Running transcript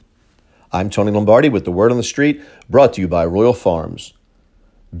I'm Tony Lombardi with the Word on the Street, brought to you by Royal Farms.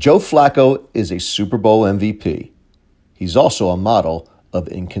 Joe Flacco is a Super Bowl MVP. He's also a model of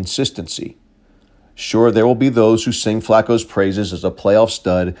inconsistency. Sure, there will be those who sing Flacco's praises as a playoff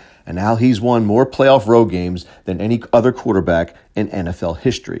stud and how he's won more playoff road games than any other quarterback in NFL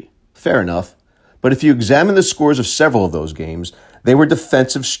history. Fair enough. But if you examine the scores of several of those games, they were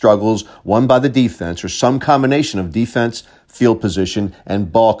defensive struggles won by the defense or some combination of defense, field position,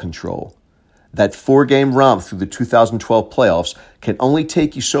 and ball control. That 4-game romp through the 2012 playoffs can only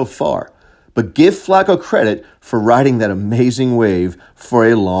take you so far, but give Flacco credit for riding that amazing wave for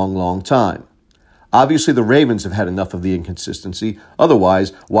a long, long time. Obviously, the Ravens have had enough of the inconsistency.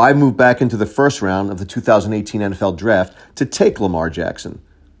 Otherwise, why move back into the first round of the 2018 NFL Draft to take Lamar Jackson?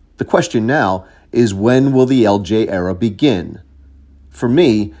 The question now is, when will the LJ era begin? For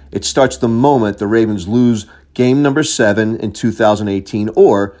me, it starts the moment the Ravens lose game number 7 in 2018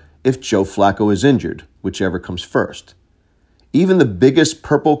 or if Joe Flacco is injured, whichever comes first. Even the biggest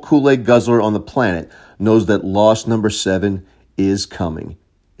purple Kool-Aid guzzler on the planet knows that loss number 7 is coming.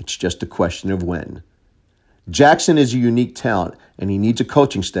 It's just a question of when. Jackson is a unique talent, and he needs a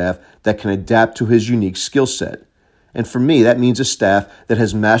coaching staff that can adapt to his unique skill set. And for me, that means a staff that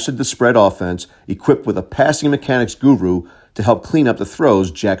has mastered the spread offense, equipped with a passing mechanics guru to help clean up the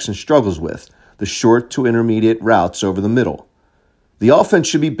throws Jackson struggles with, the short to intermediate routes over the middle. The offense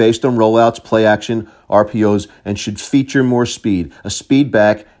should be based on rollouts, play action, RPOs, and should feature more speed, a speed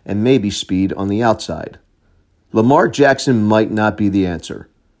back, and maybe speed on the outside. Lamar Jackson might not be the answer.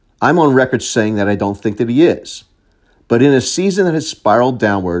 I'm on record saying that I don't think that he is. But in a season that has spiraled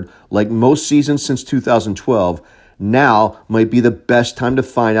downward, like most seasons since 2012, now might be the best time to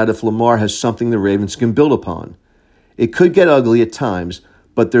find out if Lamar has something the Ravens can build upon. It could get ugly at times,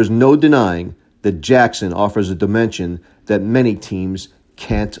 but there's no denying that Jackson offers a dimension that many teams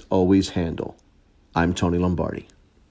can't always handle. I'm Tony Lombardi.